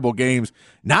having terrible games.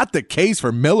 Not the case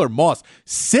for Miller Moss.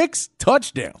 6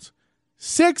 touchdowns.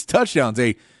 6 touchdowns.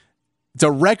 It's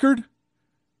a record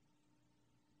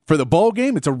for the bowl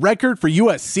game. It's a record for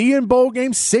USC in bowl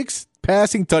games. 6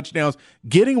 passing touchdowns,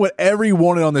 getting whatever he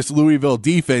wanted on this Louisville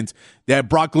defense that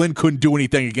Brock Glenn couldn't do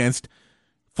anything against.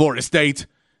 Florida State,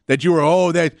 that you were,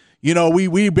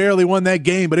 we barely won that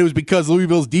game, but it was because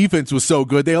Louisville's defense was so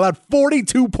good. They allowed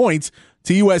 42 points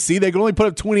to USC. They could only put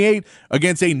up 28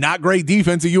 against a not great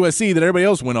defense of USC that everybody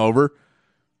else went over.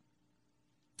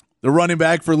 The running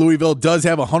back for Louisville does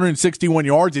have 161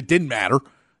 yards. It didn't matter.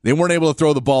 They weren't able to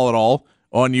throw the ball at all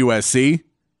on USC.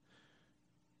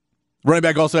 Running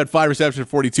back also had 5 receptions,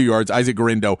 42 yards. Isaac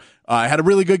Garindo had a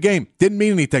really good game. Didn't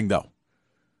mean anything, though.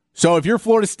 So if you're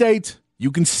Florida State,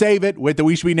 you can save it with the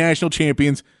We Should Be National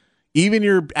Champions. Even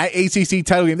your ACC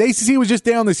title game. The ACC was just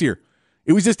down this year.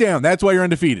 It was just down. That's why you're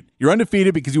undefeated. You're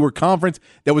undefeated because you were a conference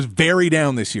that was very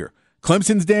down this year.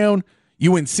 Clemson's down.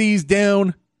 UNC's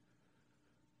down.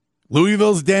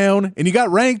 Louisville's down. And you got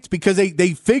ranked because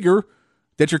they figure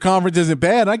that your conference isn't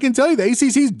bad. And I can tell you the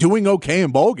ACC's doing okay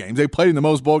in bowl games. They played in the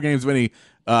most bowl games of any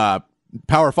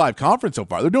Power 5 conference so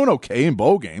far. They're doing okay in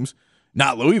bowl games.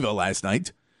 Not Louisville last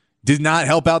night. Did not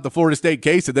help out the Florida State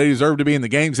case that they deserve to be in the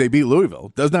games they beat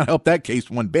Louisville. Does not help that case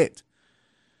one bit.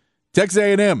 Texas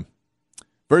A&M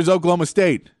versus Oklahoma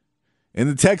State in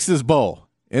the Texas Bowl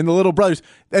in the Little Brothers.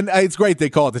 And it's great they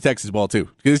call it the Texas Bowl, too,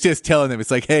 because it's just telling them, it's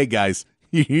like, hey, guys,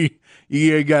 you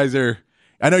guys are,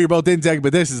 I know you're both in Texas,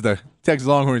 but this is the Texas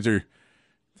Longhorns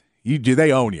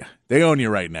they own you. They own you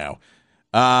right now.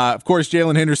 Of course,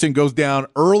 Jalen Henderson goes down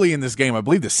early in this game. I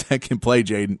believe the second play,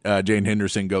 Jane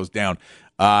Henderson goes down.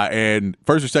 And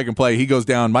first or second play, he goes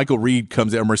down. Marcel Reed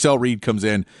comes in,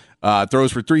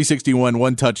 throws for 361,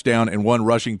 1 touchdown, and 1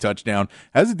 rushing touchdown.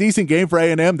 Has a decent game for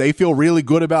A&M. They feel really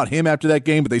good about him after that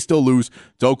game, but they still lose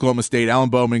to Oklahoma State. Alan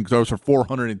Bowman throws for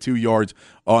 402 yards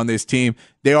on this team.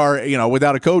 They are,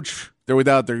 without a coach. They're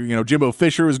without their, Jimbo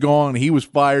Fisher is gone. He was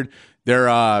fired. They're,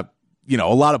 a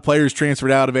lot of players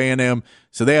transferred out of A&M,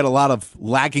 so they had a lot of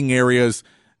lacking areas.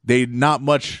 They not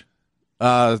much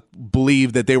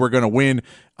believe that they were going to win.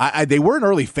 They were an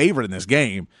early favorite in this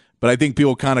game, but I think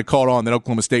people kind of caught on that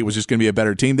Oklahoma State was just going to be a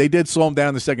better team. They did slow them down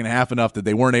in the second half enough that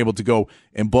they weren't able to go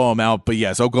and blow them out. But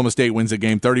yes, Oklahoma State wins the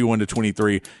game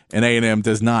 31-23, and A&M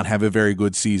does not have a very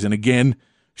good season. Again,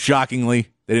 shockingly,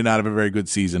 they did not have a very good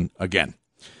season again.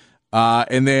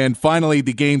 And then finally,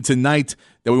 the game tonight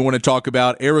that we want to talk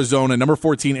about, Arizona, number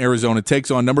 14 Arizona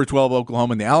takes on number 12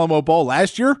 Oklahoma in the Alamo Bowl.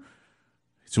 Last year,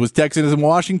 it was Texas and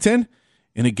Washington.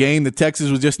 In a game that Texas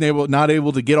was just not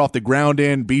able to get off the ground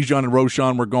in. Bijan and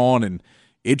Roschon were gone, and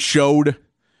it showed.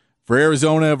 For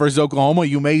Arizona versus Oklahoma,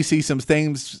 you may see some of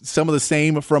the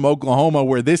same from Oklahoma,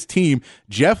 where this team,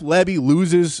 Jeff Lebby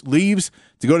leaves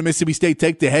to go to Mississippi State,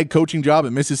 take the head coaching job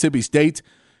at Mississippi State,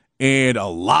 and a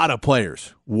lot of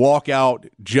players walk out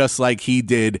just like he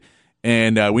did.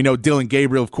 And we know Dylan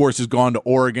Gabriel, of course, has gone to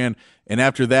Oregon. And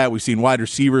after that, we've seen wide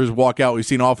receivers walk out. We've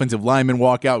seen offensive linemen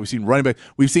walk out. We've seen running back.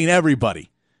 We've seen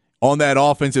everybody on that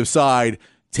offensive side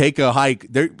take a hike.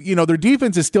 Their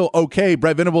defense is still okay.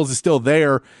 Brett Venables is still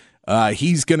there.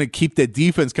 He's going to keep that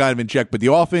defense kind of in check. But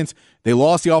the offense, they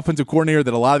lost the offensive coordinator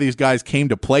that a lot of these guys came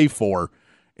to play for.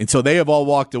 And so they have all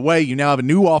walked away. You now have a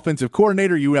new offensive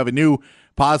coordinator. You have a new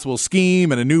possible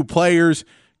scheme and a new players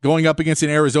going up against an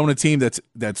Arizona team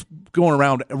that's going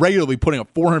around regularly putting up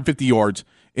 450 yards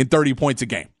in 30 points a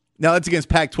game. Now, that's against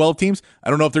Pac-12 teams. I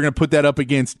don't know if they're going to put that up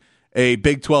against a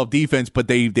Big 12 defense, but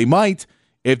they might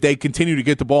if they continue to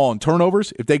get the ball on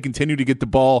turnovers, if they continue to get the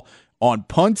ball on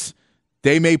punts.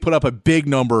 They may put up a big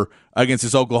number against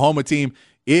this Oklahoma team.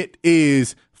 It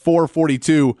is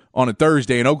 4:42 on a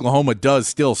Thursday, and Oklahoma does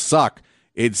still suck.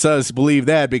 It says believe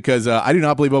that because I do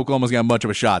not believe Oklahoma's got much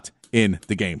of a shot in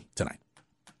the game tonight.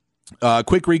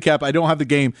 Quick recap. I don't have the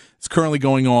game. It's currently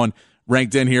going on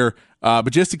ranked in here. But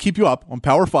just to keep you up on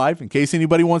Power 5, in case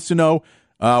anybody wants to know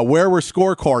where we're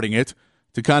scorecarding it,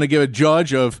 to kind of give a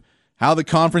judge of how the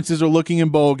conferences are looking in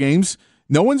bowl games.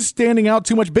 No one's standing out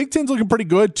too much. Big Ten's looking pretty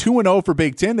good. 2-0 for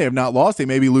Big Ten. They have not lost. They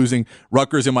may be losing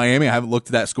Rutgers in Miami. I haven't looked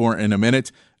at that score in a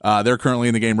minute. They're currently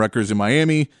in the game, Rutgers in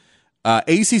Miami.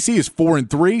 ACC is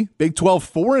 4-3. Big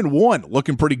 12, 4-1,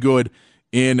 looking pretty good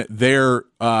in their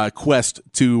quest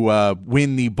to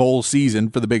win the bowl season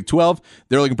for the Big 12.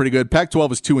 They're looking pretty good.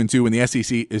 Pac-12 is 2-2, and the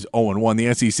SEC is 0-1.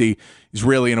 The SEC is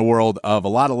really in a world of a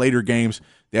lot of later games.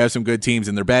 They have some good teams,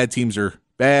 and their bad teams are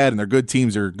bad, and their good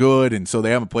teams are good, and so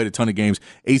they haven't played a ton of games.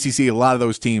 ACC, a lot of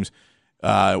those teams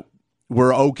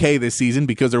were okay this season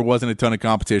because there wasn't a ton of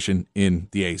competition in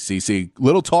the ACC.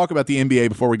 Little talk about the NBA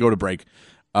before we go to break.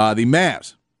 The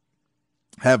Mavs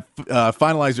have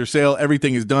finalized their sale.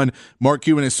 Everything is done. Mark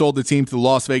Cuban has sold the team to the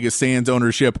Las Vegas Sands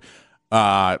ownership.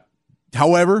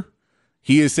 However,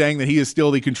 he is saying that he is still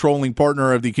the controlling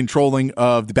partner of the controlling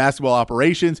of the basketball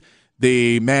operations.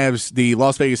 The Mavs, the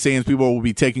Las Vegas Sands people will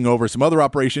be taking over some other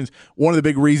operations. One of the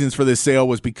big reasons for this sale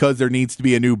was because there needs to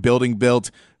be a new building built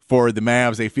for the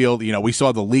Mavs. They feel, we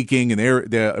saw the leaking, and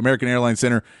the American Airlines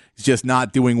Center is just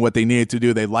not doing what they needed to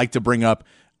do. They'd like to bring up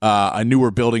a newer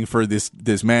building for this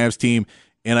Mavs team.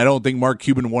 And I don't think Mark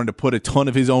Cuban wanted to put a ton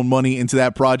of his own money into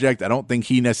that project. I don't think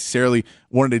he necessarily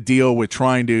wanted to deal with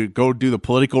trying to go do the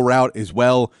political route as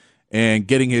well and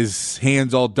getting his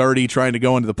hands all dirty, trying to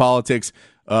go into the politics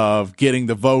of getting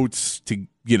the votes to,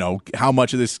 how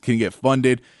much of this can get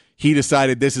funded. He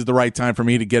decided this is the right time for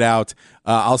me to get out.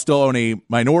 I'll still own a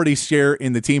minority share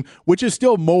in the team, which is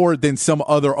still more than some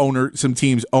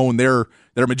teams own their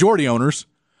majority owners,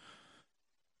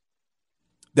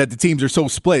 that the teams are so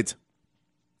split.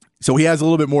 So he has a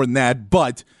little bit more than that,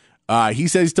 but he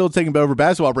says he's still taking over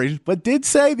basketball operations, but did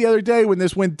say the other day when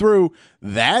this went through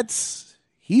that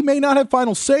he may not have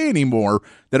final say anymore,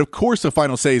 that of course the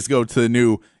final says go to the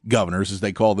new governors, as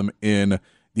they call them in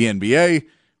the NBA,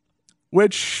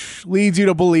 which leads you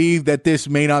to believe that this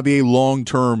may not be a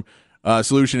long-term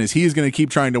solution, as he is going to keep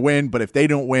trying to win, but if they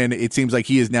don't win, it seems like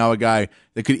he is now a guy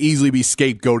that could easily be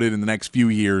scapegoated in the next few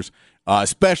years,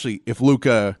 especially if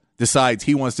Luka decides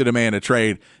he wants to demand a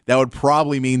trade. That would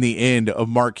probably mean the end of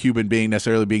Mark Cuban being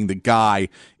the guy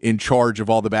in charge of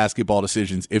all the basketball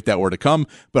decisions if that were to come.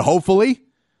 But hopefully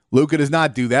Luka does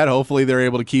not do that. Hopefully they're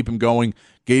able to keep him going.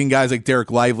 Getting guys like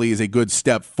Derek Lively is a good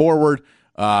step forward.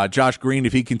 Josh Green,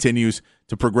 if he continues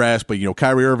to progress. But,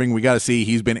 Kyrie Irving, we got to see.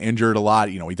 He's been injured a lot.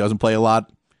 He doesn't play a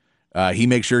lot. He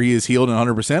makes sure he is healed and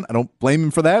 100%. I don't blame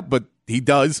him for that, but he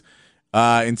does.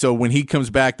 And so when he comes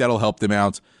back, that'll help them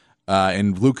out.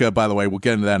 And Luka, by the way, we'll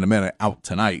get into that in a minute, out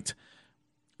tonight.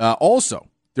 Also,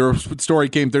 the story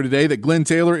came through today that Glenn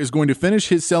Taylor is going to finish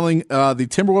his selling the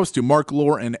Timberwolves to Mark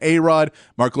Lore and A-Rod.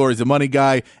 Mark Lore is the money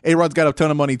guy. A-Rod's got a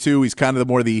ton of money too. He's kind of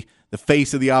the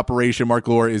face of the operation. Mark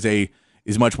Lore is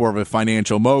much more of a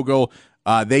financial mogul.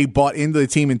 They bought into the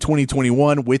team in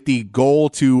 2021 with the goal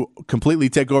to completely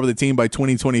take over the team by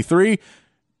 2023.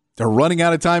 They're running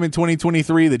out of time in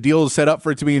 2023. The deal is set up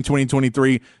for it to be in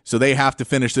 2023, so they have to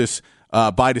finish this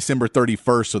by December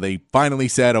 31st. So they finally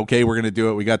said, okay, we're going to do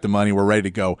it. We got the money. We're ready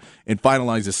to go and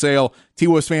finalize the sale.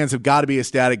 T-Wolves fans have got to be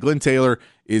ecstatic. Glenn Taylor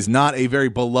is not a very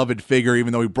beloved figure,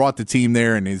 even though he brought the team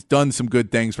there and has done some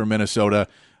good things for Minnesota.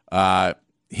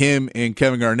 Him and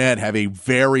Kevin Garnett have a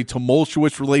very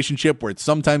tumultuous relationship where it's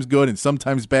sometimes good and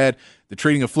sometimes bad. The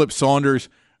trading of Flip Saunders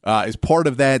is part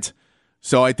of that.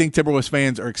 So I think Timberwolves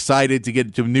fans are excited to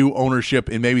get to new ownership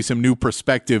and maybe some new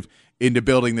perspective into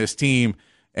building this team,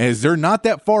 as they're not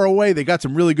that far away. They got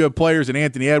some really good players in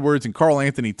Anthony Edwards and Karl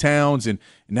Anthony Towns and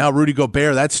now Rudy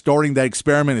Gobert. That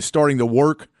experiment is starting to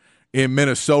work in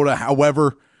Minnesota.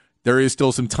 However, there is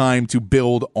still some time to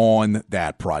build on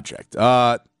that project.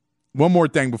 One more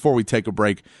thing before we take a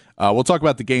break. We'll talk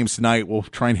about the games tonight. We'll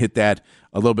try and hit that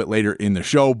a little bit later in the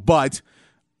show. But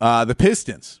the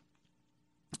Pistons,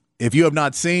 if you have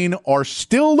not seen, are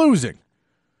still losing.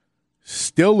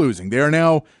 Still losing. They are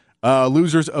now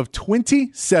losers of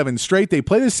 27 straight. They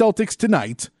play the Celtics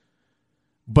tonight,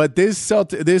 but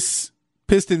this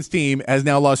Pistons team has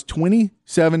now lost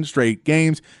 27 straight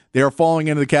games. They are falling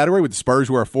into the category with the Spurs,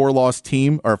 who are a 4-loss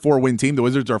team or a 4-win team. The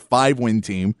Wizards are a 5-win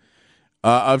team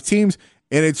of teams,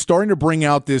 and it's starting to bring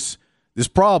out this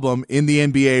problem in the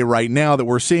NBA right now that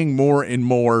we're seeing more and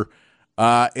more.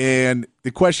 And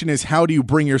the question is, how do you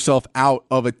bring yourself out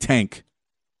of a tank?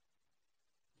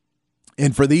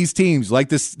 And for these teams like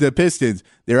the Pistons,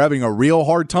 they're having a real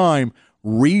hard time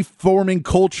reforming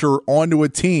culture onto a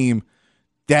team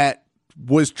that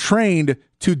was trained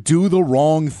to do the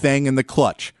wrong thing in the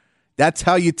clutch. That's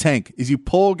how you tank, is you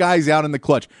pull guys out in the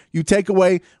clutch. You take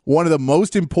away one of the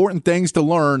most important things to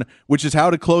learn, which is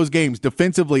how to close games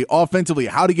defensively, offensively,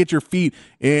 how to get your feet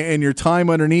and your time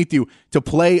underneath you to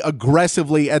play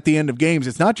aggressively at the end of games.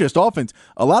 It's not just offense.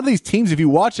 A lot of these teams, if you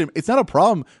watch them, it's not a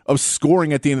problem of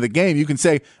scoring at the end of the game. You can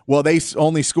say, well, they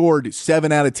only scored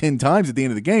 7 out of 10 times at the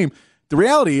end of the game. The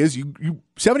reality is you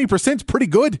 70% is pretty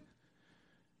good.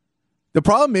 The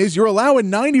problem is you're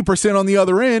allowing 90% on the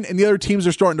other end, and the other teams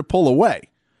are starting to pull away.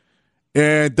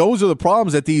 And those are the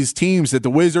problems that these teams, that the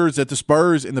Wizards, that the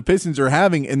Spurs, and the Pistons are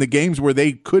having in the games where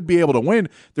they could be able to win.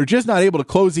 They're just not able to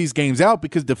close these games out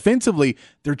because defensively,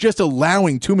 they're just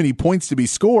allowing too many points to be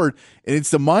scored. And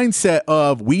it's the mindset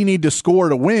of we need to score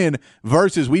to win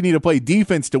versus we need to play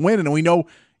defense to win. And we know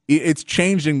it's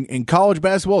changed in college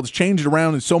basketball. It's changed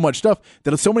around in so much stuff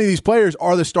that so many of these players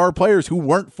are the star players who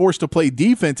weren't forced to play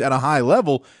defense at a high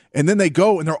level, and then they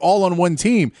go and they're all on one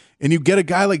team. And you get a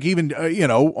guy like even,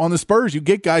 on the Spurs, you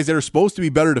get guys that are supposed to be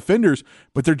better defenders,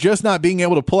 but they're just not being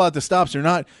able to pull out the stops. They're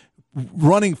not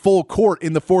running full court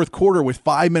in the fourth quarter with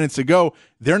 5 minutes to go.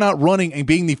 They're not running and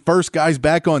being the first guys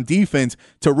back on defense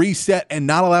to reset and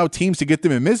not allow teams to get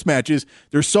them in mismatches.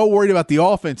 They're so worried about the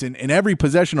offense and every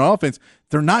possession on offense.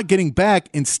 They're not getting back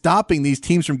and stopping these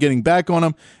teams from getting back on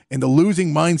them. And the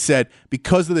losing mindset,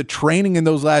 because of the training in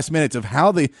those last minutes of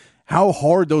how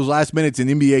hard those last minutes in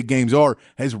NBA games are,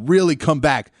 has really come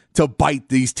back to bite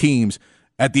these teams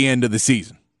at the end of the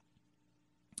season.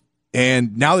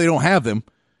 And now they don't have them.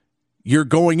 You're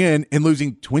going in and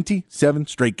losing 27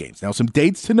 straight games. Now, some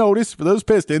dates to notice for those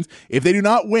Pistons. If they do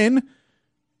not win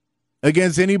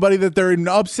against anybody that they're in,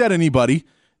 upset anybody,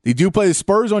 they do play the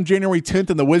Spurs on January 10th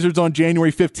and the Wizards on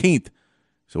January 15th.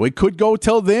 So it could go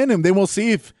till then, and then we'll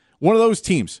see if one of those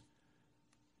teams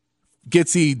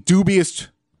gets the dubious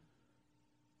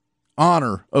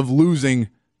honor of losing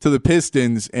to the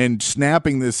Pistons and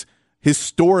snapping this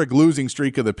historic losing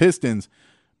streak of the Pistons.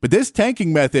 But this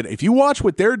tanking method, if you watch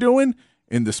what they're doing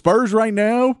in the Spurs right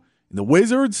now, in the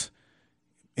Wizards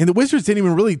didn't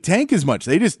even really tank as much.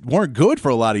 They just weren't good for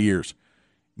a lot of years.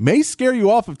 May scare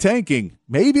you off of tanking,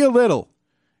 maybe a little.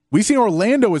 We see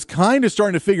Orlando is kind of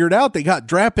starting to figure it out. They got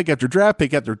draft pick after draft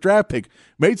pick after draft pick,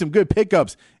 made some good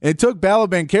pickups, and it took Bala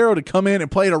Banchero to come in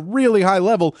and play at a really high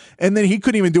level, and then he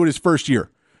couldn't even do it his first year.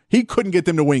 He couldn't get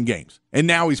them to win games. And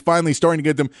now he's finally starting to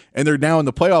get them, and they're now in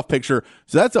the playoff picture.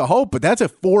 So that's a hope, but that's a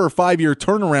 4 or 5 year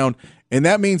turnaround. And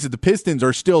that means that the Pistons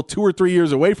are still 2 or 3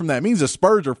 years away from that. It means the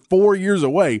Spurs are 4 years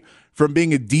away from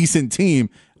being a decent team.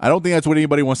 I don't think that's what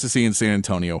anybody wants to see in San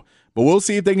Antonio. But we'll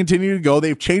see if they continue to go.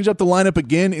 They've changed up the lineup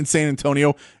again in San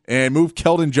Antonio and moved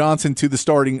Keldon Johnson to the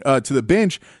starting to the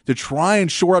bench to try and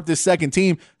shore up this second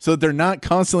team so that they're not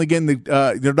constantly getting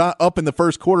they're not up in the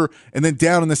first quarter and then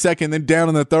down in the second, then down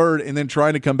in the third, and then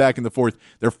trying to come back in the fourth.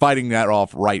 They're fighting that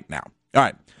off right now. All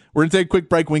right, we're gonna take a quick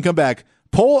break. When we come back,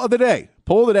 poll of the day.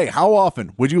 Poll of the day. How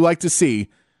often would you like to see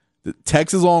the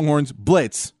Texas Longhorns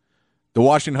blitz the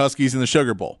Washington Huskies in the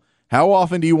Sugar Bowl? How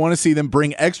often do you want to see them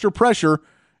bring extra pressure,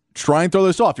 try and throw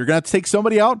this off? You're going to have to take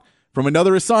somebody out from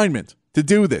another assignment to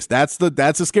do this. That's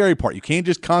the scary part. You can't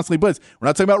just constantly blitz. We're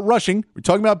not talking about rushing. We're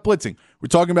talking about blitzing. We're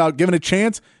talking about giving a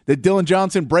chance that Dylan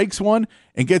Johnson breaks one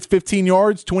and gets 15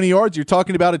 yards, 20 yards. You're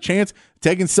talking about a chance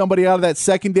taking somebody out of that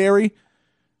secondary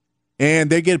and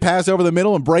they get a pass over the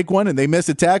middle and break one and they miss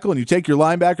a tackle and you take your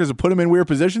linebackers and put them in weird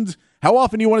positions. How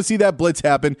often do you want to see that blitz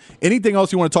happen? Anything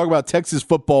else you want to talk about Texas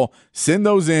football, send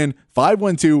those in.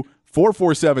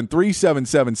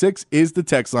 512-447-3776 is the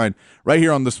text line right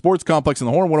here on the Sports Complex in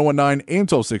the Horn, 101.9 AM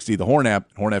 1260, the Horn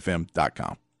app,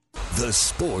 hornfm.com. The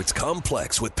Sports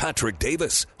Complex with Patrick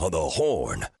Davis on the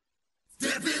Horn.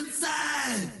 Step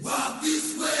inside, walk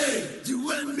this way,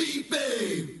 you and me,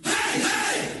 babe. Hey,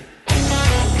 hey!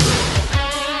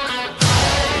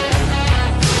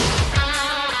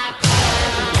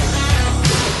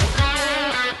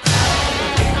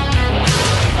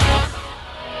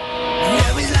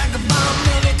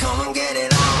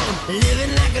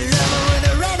 Living like a lover with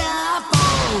a radar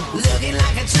phone. Looking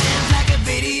like a tramp, like a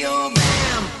video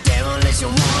bam. Demolition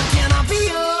woman, can I be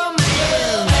your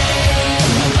man?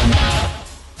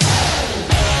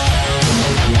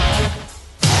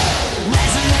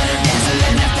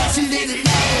 Dazzling, that's a little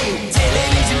late.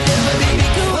 Television never made me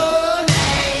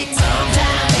coordinate.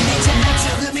 Sometime, anytime,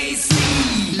 sugar me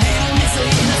sweet. Little miss a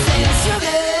innocent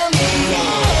sugar me, yeah.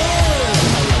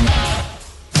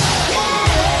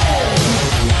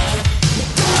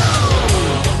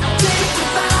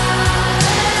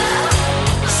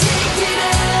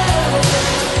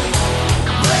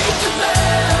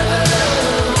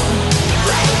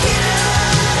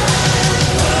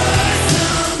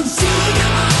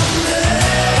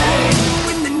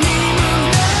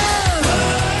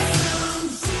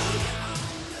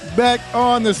 Back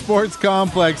on the Sports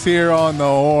Complex here on the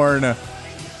Horn.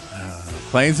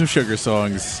 Playing some sugar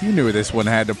songs. You knew this one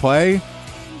had to play.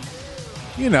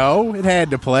 You know, it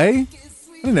had to play. I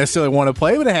didn't necessarily want to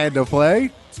play, but it had to play.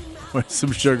 With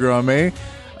some sugar on me.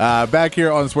 Back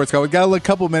here on the Sports Complex. Got a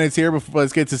couple minutes here before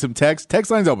let's get to some text. Text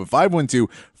line's open.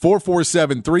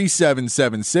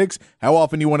 512-447-3776. How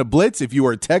often do you want to blitz if you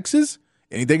are Texas?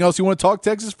 Anything else you want to talk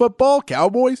Texas football?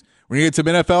 Cowboys? We're going to get some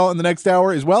NFL in the next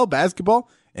hour as well. Basketball?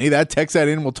 Any of that, text that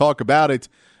in. We'll talk about it.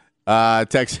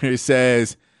 Texter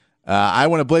says, I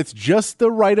want to blitz just the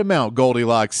right amount,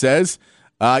 Goldilocks says.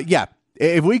 Yeah,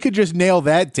 if we could just nail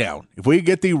that down, if we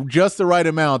could get just the right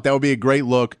amount, that would be a great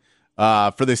look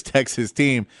for this Texas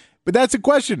team. But that's the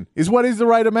question, is what is the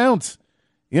right amount?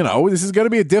 You know, this is going to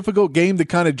be a difficult game to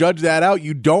kind of judge that out.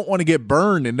 You don't want to get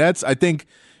burned, and that's, I think,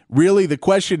 really the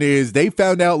question is they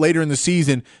found out later in the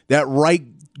season that right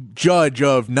judge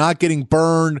of not getting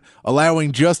burned,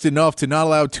 allowing just enough to not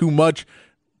allow too much,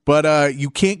 but you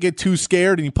can't get too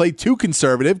scared and you play too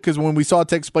conservative, because when we saw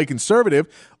Texas play conservative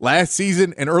last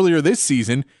season and earlier this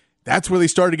season, that's where they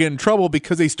started to get in trouble,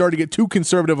 because they started to get too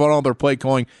conservative on all their play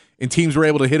calling and teams were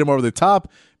able to hit them over the top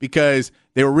because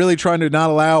they were really trying to not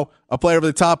allow a play over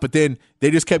the top, but then they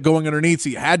just kept going underneath, so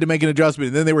you had to make an adjustment,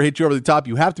 and then they were hit you over the top.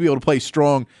 You have to be able to play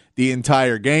strong the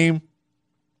entire game.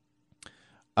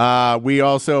 We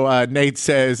also, Nate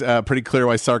says, pretty clear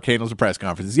why Sark handles the press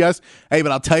conferences. Yes. Hey,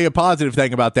 but I'll tell you a positive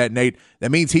thing about that, Nate.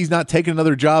 That means he's not taking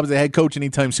another job as a head coach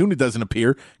anytime soon, it doesn't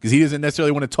appear, because he doesn't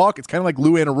necessarily want to talk. It's kind of like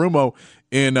Lou Anarumo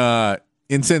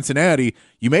in Cincinnati.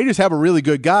 You may just have a really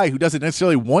good guy who doesn't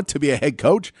necessarily want to be a head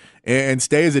coach and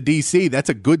stay as a DC. That's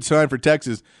a good sign for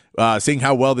Texas, seeing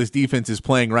how well this defense is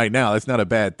playing right now. That's not a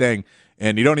bad thing.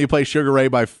 And you don't need to play Sugar Ray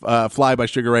by Fly by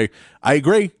Sugar Ray. I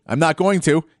agree. I'm not going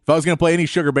to. If I was going to play any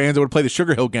Sugar bands, I would play the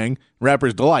Sugar Hill Gang,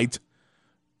 Rapper's Delight.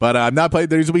 But I'm not playing.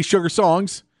 There's going to be Sugar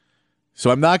songs,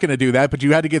 so I'm not going to do that. But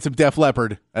you had to get some Def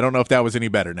Leppard. I don't know if that was any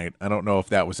better, Nate. I don't know if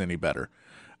that was any better.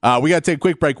 We got to take a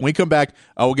quick break. When we come back,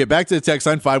 we'll get back to the text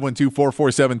line,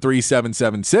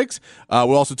 512-447-3776.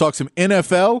 We'll also talk some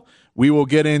NFL. We will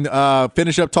get in,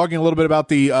 finish up talking a little bit about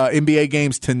the NBA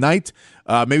games tonight.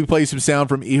 Maybe play some sound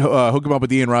from Hook 'em Up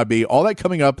with Ian Rob B. All that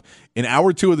coming up in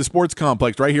hour 2 of the Sports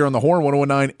Complex right here on the Horn,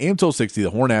 101.9 AM 1260,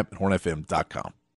 the Horn app, and hornfm.com.